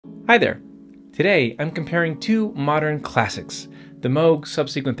Hi there! Today I'm comparing two modern classics, the Moog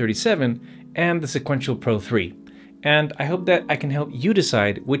Subsequent 37 and the Sequential Pro 3, and I hope that I can help you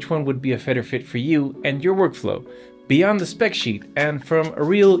decide which one would be a better fit for you and your workflow, beyond the spec sheet and from a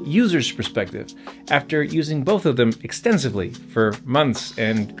real user's perspective, after using both of them extensively for months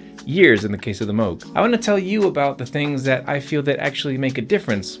and years in the case of the Moog. I want to tell you about the things that I feel that actually make a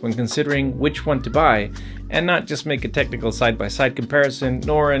difference when considering which one to buy, and not just make a technical side-by-side comparison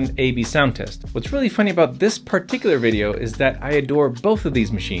nor an A/B sound test. What's really funny about this particular video is that I adore both of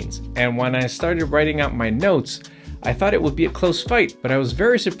these machines, and when I started writing out my notes, I thought it would be a close fight, but I was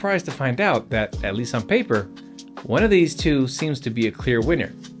very surprised to find out that, at least on paper, one of these two seems to be a clear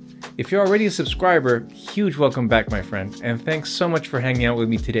winner. If you're already a subscriber, huge welcome back, my friend, and thanks so much for hanging out with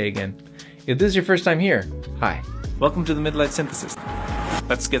me today again. If this is your first time here, hi. Welcome to the Midlight Synthesis.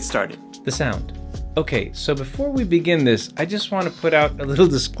 Let's get started. The sound. Okay, so before we begin this, I just want to put out a little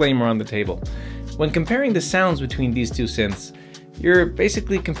disclaimer on the table. When comparing the sounds between these two synths, you're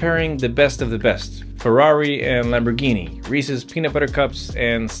basically comparing the best of the best. Ferrari and Lamborghini, Reese's Peanut Butter Cups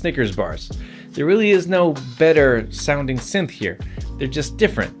and Snickers bars. There really is no better sounding synth here. They're just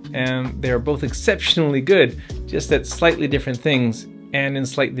different, and they're both exceptionally good, just at slightly different things and in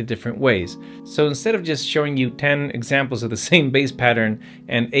slightly different ways. So instead of just showing you 10 examples of the same bass pattern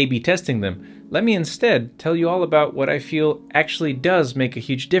and A/B testing them, let me instead tell you all about what I feel actually does make a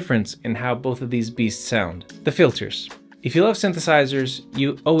huge difference in how both of these beasts sound. The filters. If you love synthesizers,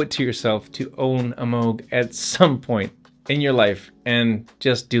 you owe it to yourself to own a Moog at some point in your life and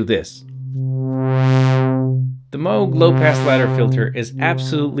just do this. The Moog low pass ladder filter is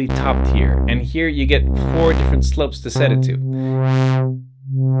absolutely top tier, and here you get 4 different slopes to set it to.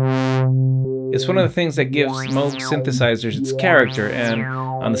 It's one of the things that gives Moog synthesizers its character, and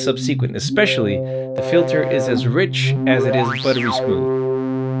on the Subsequent especially, the filter is as rich as it is buttery smooth.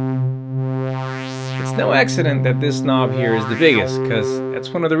 It's no accident that this knob here is the biggest, because that's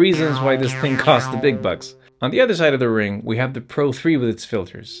one of the reasons why this thing costs the big bucks. On the other side of the ring, we have the Pro 3 with its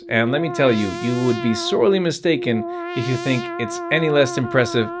filters, and let me tell you, you would be sorely mistaken if you think it's any less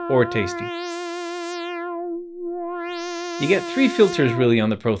impressive or tasty. You get 3 filters really on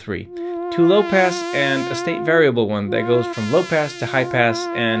the Pro 3, 2 low pass and a state variable one that goes from low pass to high pass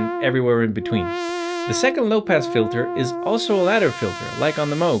and everywhere in between. The second low pass filter is also a ladder filter, like on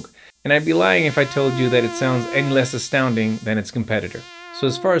the Moog, and I'd be lying if I told you that it sounds any less astounding than its competitor. So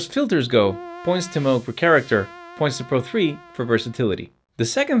as far as filters go, points to Moog for character, points to Pro 3 for versatility. The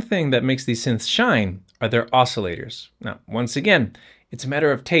second thing that makes these synths shine are their oscillators. Now, once again, it's a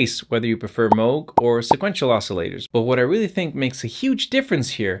matter of taste whether you prefer Moog or sequential oscillators, but what I really think makes a huge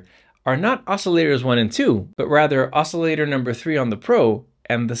difference here are not oscillators 1 and 2, but rather oscillator number 3 on the Pro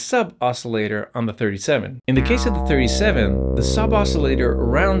and the sub-oscillator on the 37. In the case of the 37, the sub-oscillator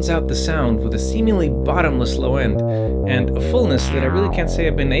rounds out the sound with a seemingly bottomless low end, and a fullness that I really can't say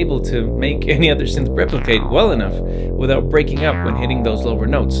I've been able to make any other synth replicate well enough without breaking up when hitting those lower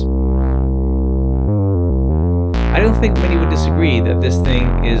notes. I don't think many would disagree that this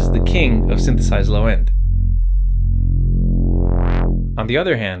thing is the king of synthesized low end. On the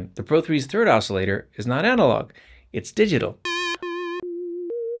other hand, the Pro 3's third oscillator is not analog, it's digital.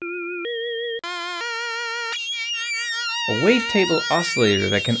 A wavetable oscillator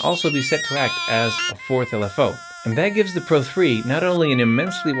that can also be set to act as a 4th LFO. And that gives the Pro 3 not only an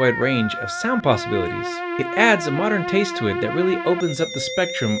immensely wide range of sound possibilities, it adds a modern taste to it that really opens up the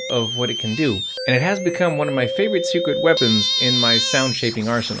spectrum of what it can do, and it has become one of my favorite secret weapons in my sound shaping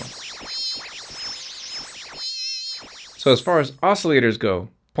arsenal. So as far as oscillators go,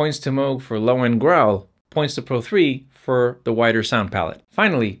 points to Moog for low end growl, points to Pro 3 for the wider sound palette.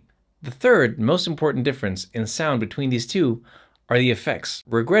 Finally, the third most important difference in sound between these two are the effects.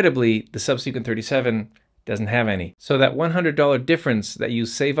 Regrettably, the Subsequent 37 doesn't have any. So that $100 difference that you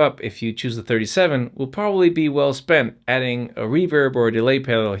save up if you choose the 37 will probably be well spent adding a reverb or a delay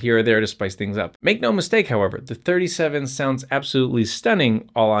pedal here or there to spice things up. Make no mistake, however, the 37 sounds absolutely stunning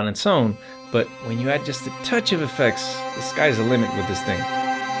all on its own, but when you add just a touch of effects, the sky's the limit with this thing.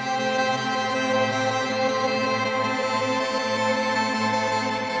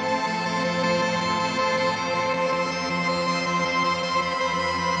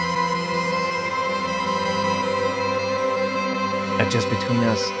 Just between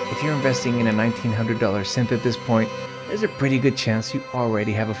us, if you're investing in a $1,900 synth at this point, there's a pretty good chance you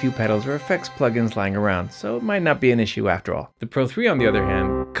already have a few pedals or effects plugins lying around, so it might not be an issue after all. The Pro 3, on the other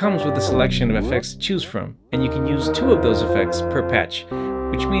hand, comes with a selection of effects to choose from, and you can use 2 of those effects per patch,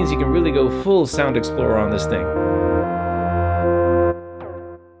 which means you can really go full Sound Explorer on this thing.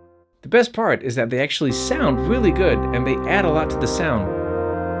 The best part is that they actually sound really good, and they add a lot to the sound.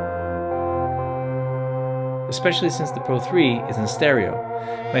 especially since the Pro 3 is in stereo.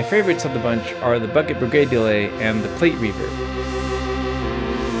 My favorites of the bunch are the Bucket Brigade delay and the plate reverb.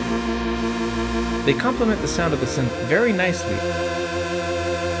 They complement the sound of the synth very nicely.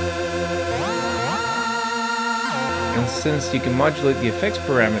 And since you can modulate the effects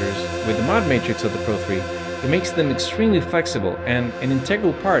parameters with the mod matrix of the Pro 3, it makes them extremely flexible and an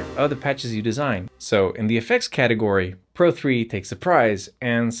integral part of the patches you design. So in the effects category, Pro 3 takes the prize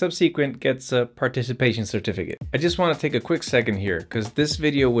and Subsequent gets a participation certificate. I just want to take a quick second here because this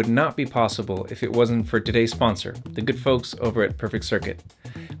video would not be possible if it wasn't for today's sponsor, the good folks over at Perfect Circuit.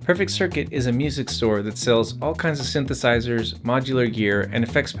 Perfect Circuit is a music store that sells all kinds of synthesizers, modular gear, and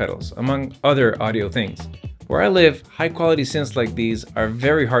effects pedals, among other audio things. Where I live, high quality synths like these are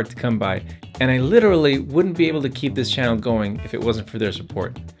very hard to come by, and I literally wouldn't be able to keep this channel going if it wasn't for their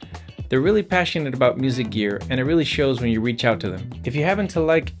support. They're really passionate about music gear, and it really shows when you reach out to them. If you happen to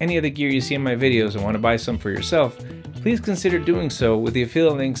like any of the gear you see in my videos and want to buy some for yourself, please consider doing so with the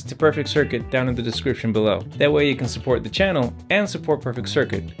affiliate links to Perfect Circuit down in the description below. That way you can support the channel and support Perfect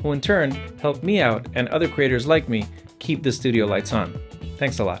Circuit, who in turn help me out and other creators like me keep the studio lights on.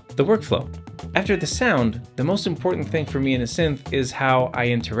 Thanks a lot. The workflow. After the sound, the most important thing for me in a synth is how I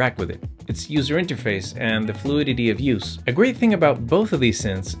interact with it. Its user interface and the fluidity of use. A great thing about both of these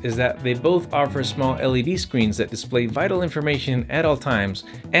synths is that they both offer small LED screens that display vital information at all times,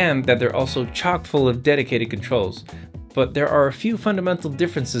 and that they're also chock full of dedicated controls. But there are a few fundamental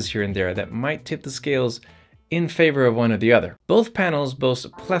differences here and there that might tip the scales in favor of one or the other. Both panels boast a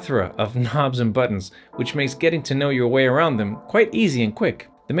plethora of knobs and buttons, which makes getting to know your way around them quite easy and quick.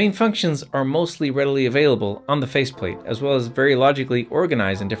 The main functions are mostly readily available on the faceplate, as well as very logically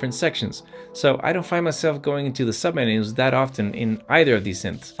organized in different sections, so I don't find myself going into the submenus that often in either of these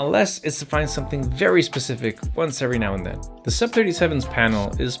synths, unless it's to find something very specific once every now and then. The Sub 37's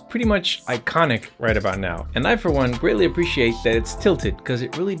panel is pretty much iconic right about now, and I for one greatly appreciate that it's tilted because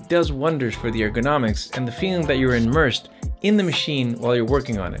it really does wonders for the ergonomics and the feeling that you're immersed in the machine while you're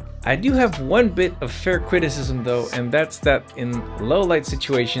working on it. I do have one bit of fair criticism though, and that's that in low light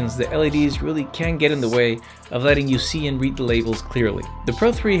situations, the LEDs really can get in the way of letting you see and read the labels clearly. The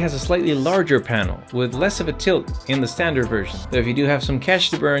Pro 3 has a slightly larger panel with less of a tilt in the standard version, though if you do have some cash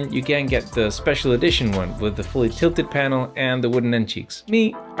to burn, you can get the special edition one with the fully tilted panel and the wooden end cheeks.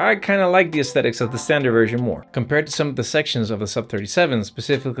 Me, I kinda like the aesthetics of the standard version more. Compared to some of the sections of the Sub 37,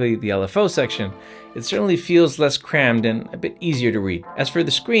 specifically the LFO section, it certainly feels less crammed and a bit easier to read. As for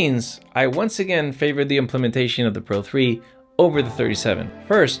the screens, I once again favor the implementation of the Pro 3 over the 37.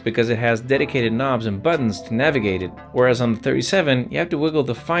 First, because it has dedicated knobs and buttons to navigate it, whereas on the 37, you have to wiggle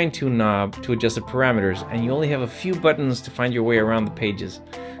the fine-tune knob to adjust the parameters, and you only have a few buttons to find your way around the pages.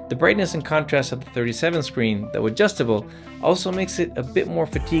 The brightness and contrast of the 37 screen, though adjustable, also makes it a bit more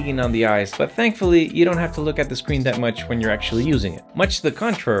fatiguing on the eyes, but thankfully you don't have to look at the screen that much when you're actually using it. Much to the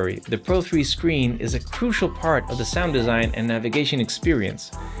contrary, the Pro 3 screen is a crucial part of the sound design and navigation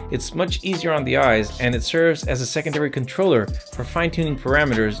experience. It's much easier on the eyes, and it serves as a secondary controller for fine-tuning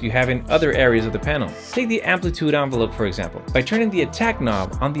parameters you have in other areas of the panel. Take the amplitude envelope for example. By turning the attack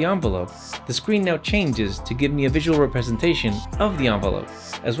knob on the envelope, the screen now changes to give me a visual representation of the envelope,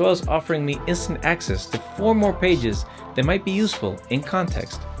 as well as offering me instant access to 4 more pages that might be useful in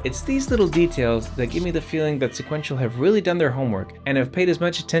context. It's these little details that give me the feeling that Sequential have really done their homework and have paid as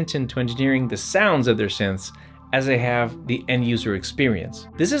much attention to engineering the sounds of their synths as they have the end user experience.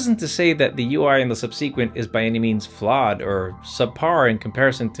 This isn't to say that the UI in the Subsequent is by any means flawed or subpar in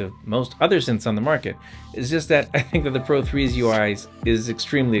comparison to most other synths on the market. It's just that I think that the Pro 3's UI is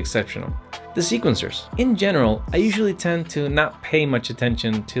extremely exceptional. The sequencers. In general, I usually tend to not pay much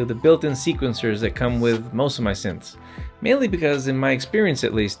attention to the built-in sequencers that come with most of my synths. Mainly because, in my experience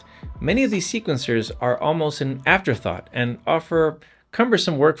at least, many of these sequencers are almost an afterthought and offer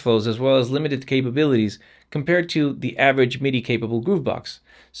cumbersome workflows as well as limited capabilities compared to the average MIDI-capable groovebox.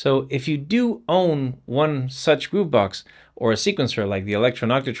 So if you do own one such groovebox, or a sequencer like the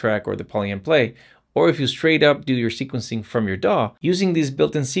Electron Octatrack or the Poly and Play, or if you straight up do your sequencing from your DAW, using these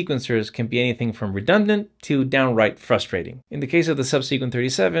built-in sequencers can be anything from redundant to downright frustrating. In the case of the Subsequent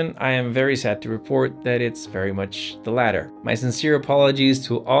 37, I am very sad to report that it's very much the latter. My sincere apologies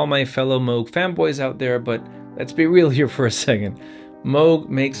to all my fellow Moog fanboys out there, but let's be real here for a second. Moog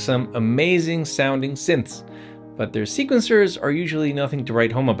makes some amazing sounding synths, but their sequencers are usually nothing to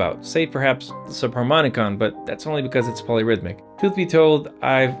write home about, save perhaps the Subharmonicon, but that's only because it's polyrhythmic. Truth be told,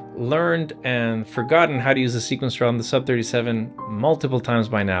 I've learned and forgotten how to use the sequencer on the Sub 37 multiple times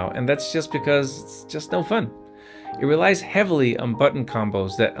by now, and that's just because it's just no fun. It relies heavily on button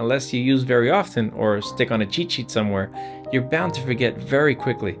combos that, unless you use very often or stick on a cheat sheet somewhere, you're bound to forget very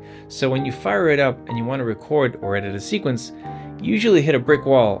quickly. So when you fire it up and you want to record or edit a sequence, you usually hit a brick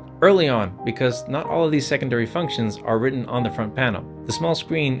wall early on because not all of these secondary functions are written on the front panel. The small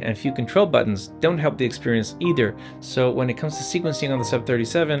screen and few control buttons don't help the experience either, so when it comes to sequencing on the Sub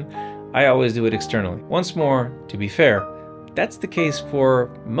 37, I always do it externally. Once more, to be fair, that's the case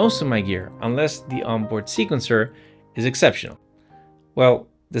for most of my gear, unless the onboard sequencer is exceptional. Well,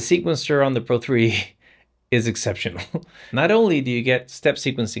 the sequencer on the Pro 3 is exceptional. Not only do you get step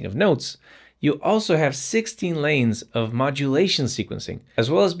sequencing of notes, you also have 16 lanes of modulation sequencing, as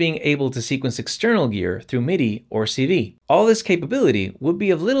well as being able to sequence external gear through MIDI or CV. All this capability would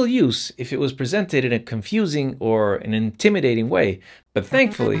be of little use if it was presented in a confusing or an intimidating way, but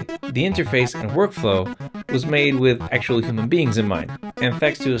thankfully, the interface and workflow was made with actual human beings in mind. And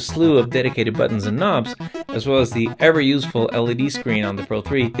thanks to a slew of dedicated buttons and knobs, as well as the ever-useful LED screen on the Pro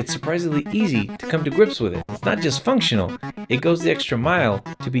 3, it's surprisingly easy to come to grips with it. It's not just functional, it goes the extra mile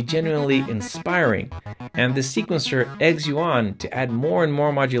to be genuinely inspiring. And the sequencer eggs you on to add more and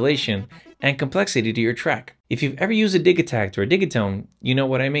more modulation and complexity to your track. If you've ever used a Digitact or a Digatone, you know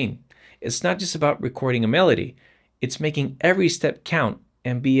what I mean. It's not just about recording a melody, it's making every step count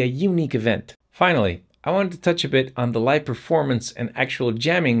and be a unique event. Finally, I wanted to touch a bit on the live performance and actual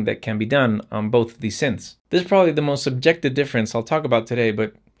jamming that can be done on both of these synths. This is probably the most subjective difference I'll talk about today,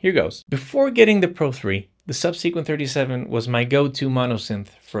 but here goes. Before getting the Pro 3, the Subsequent 37 was my go-to monosynth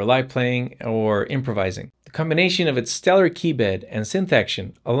for live playing or improvising. The combination of its stellar keybed and synth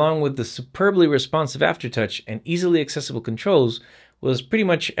action, along with the superbly responsive aftertouch and easily accessible controls, was pretty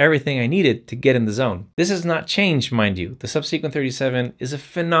much everything I needed to get in the zone. This has not changed, mind you. The Subsequent 37 is a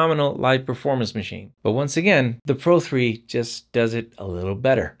phenomenal live performance machine. But once again, the Pro 3 just does it a little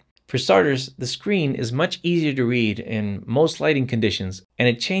better. For starters, the screen is much easier to read in most lighting conditions, and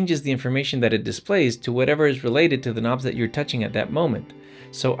it changes the information that it displays to whatever is related to the knobs that you're touching at that moment.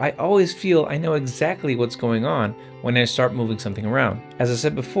 So I always feel I know exactly what's going on when I start moving something around. As I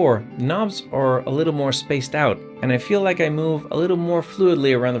said before, knobs are a little more spaced out, and I feel like I move a little more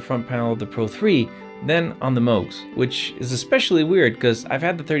fluidly around the front panel of the Pro 3 than on the Moogs, which is especially weird because I've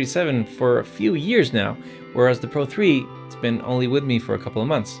had the 37 for a few years now, whereas the Pro 3 has been only with me for a couple of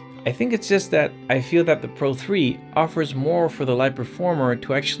months. I think it's just that I feel that the Pro 3 offers more for the live performer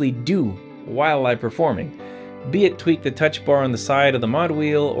to actually do while live performing. Be it tweak the touch bar on the side of the mod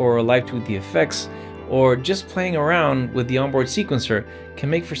wheel, or live tweak the effects, or just playing around with the onboard sequencer can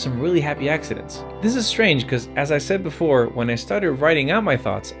make for some really happy accidents. This is strange because, as I said before, when I started writing out my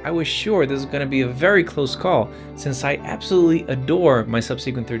thoughts, I was sure this was going to be a very close call since I absolutely adore my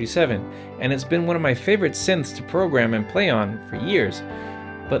Subsequent 37, and it's been one of my favorite synths to program and play on for years.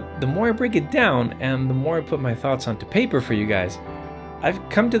 But the more I break it down and the more I put my thoughts onto paper for you guys, I've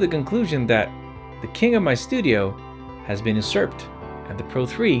come to the conclusion that the king of my studio has been usurped, and the Pro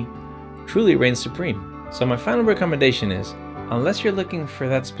 3 truly reigns supreme. So my final recommendation is, unless you're looking for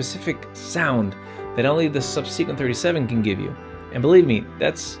that specific sound that only the Subsequent 37 can give you, and believe me,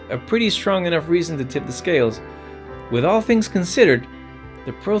 that's a pretty strong enough reason to tip the scales, with all things considered,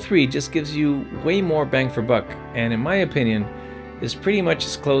 the Pro 3 just gives you way more bang for buck, and in my opinion, is pretty much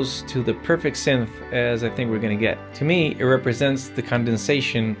as close to the perfect synth as I think we're gonna get. To me, it represents the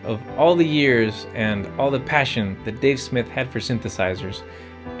condensation of all the years and all the passion that Dave Smith had for synthesizers,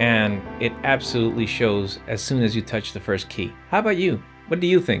 and it absolutely shows as soon as you touch the first key. How about you? What do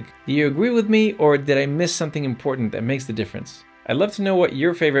you think? Do you agree with me, or did I miss something important that makes the difference? I'd love to know what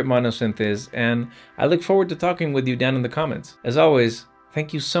your favorite monosynth is, and I look forward to talking with you down in the comments. As always,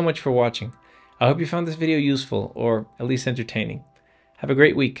 thank you so much for watching. I hope you found this video useful, or at least entertaining. Have a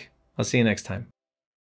great week. I'll see you next time.